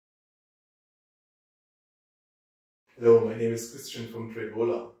Hello, my name is Christian from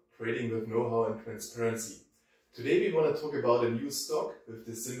TradeVola, trading with know-how and transparency. Today we want to talk about a new stock with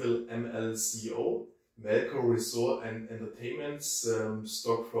the symbol MLCO, Melco Resort and Entertainments,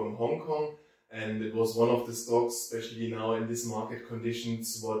 stock from Hong Kong, and it was one of the stocks, especially now in this market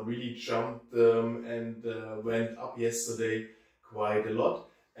conditions, what really jumped and went up yesterday quite a lot.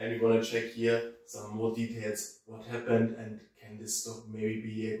 And we want to check here some more details, what happened and can this stock maybe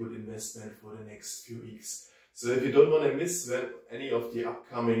be a good investment for the next few weeks. So if you don't want to miss any of the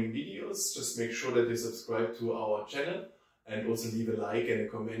upcoming videos, just make sure that you subscribe to our channel and also leave a like and a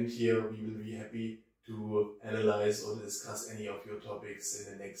comment here. We will be happy to analyze or discuss any of your topics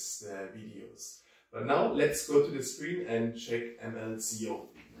in the next videos. But now let's go to the screen and check MLCO.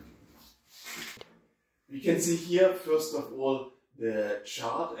 We can see here first of all the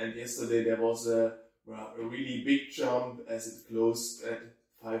chart, and yesterday there was a really big jump as it closed at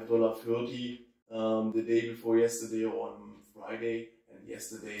 $5.30 the day before yesterday on Friday, and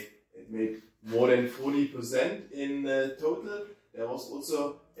yesterday it made more than 40% in total. There was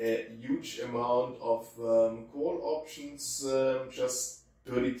also a huge amount of call options, just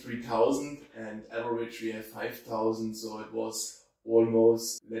 33,000, and average we have 5,000, so it was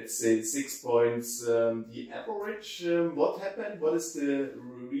almost, let's say, 6 points the average. What happened? What is the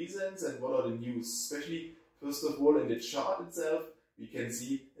reasons and what are the news? Especially, first of all, in the chart itself, we can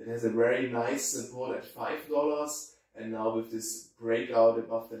see it has a very nice support at $5, and now with this breakout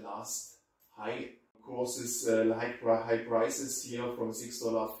above the last high courses, high prices here from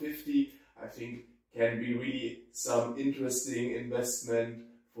 $6.50, I think can be really some interesting investment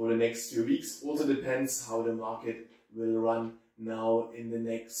for the next few weeks. Also depends how the market will run now in the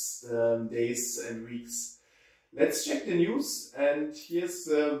next days and weeks. Let's check the news, and here's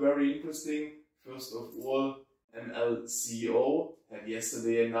very interesting. First of all, MLCO had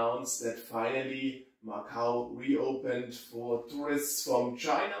yesterday announced that finally Macau reopened for tourists from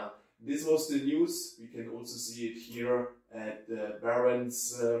China. This was the news. We can also see it here at the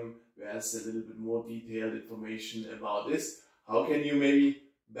Barron's, where there's a little bit more detailed information about this. How can you maybe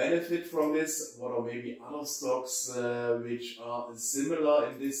benefit from this? What are maybe other stocks which are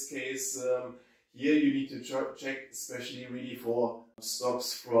similar in this case? Here you need to check especially really for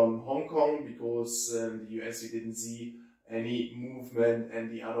stocks from Hong Kong, because in the US we didn't see any movement,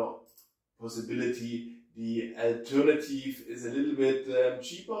 and the other possibility, the alternative, is a little bit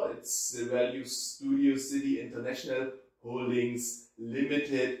cheaper. It's the Value Studio City International Holdings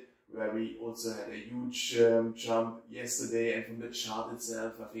Limited, where we also had a huge jump yesterday, and from the chart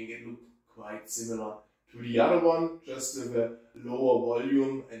itself I think it looked quite similar to the other one, just with a lower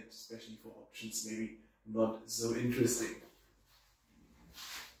volume, and especially for options maybe not so interesting.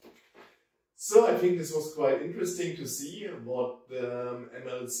 So I think this was quite interesting to see what the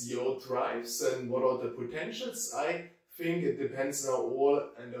MLCO drives and what are the potentials. I think it depends now all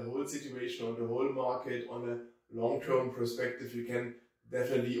on the whole situation, on the whole market, on a long-term perspective. You can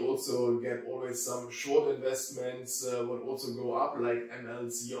definitely also get always some short investments would also go up, like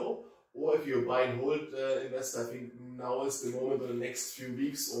MLCO. Or if you're a buy and hold investor, I think now is the moment, or the next few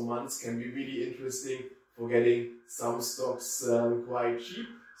weeks or months can be really interesting for getting some stocks quite cheap.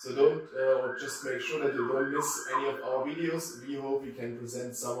 So don't, or just make sure that you don't miss any of our videos. We hope we can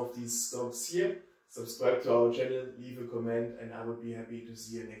present some of these stocks here. Subscribe to our channel, leave a comment, and I would be happy to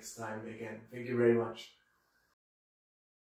see you next time again. Thank you very much.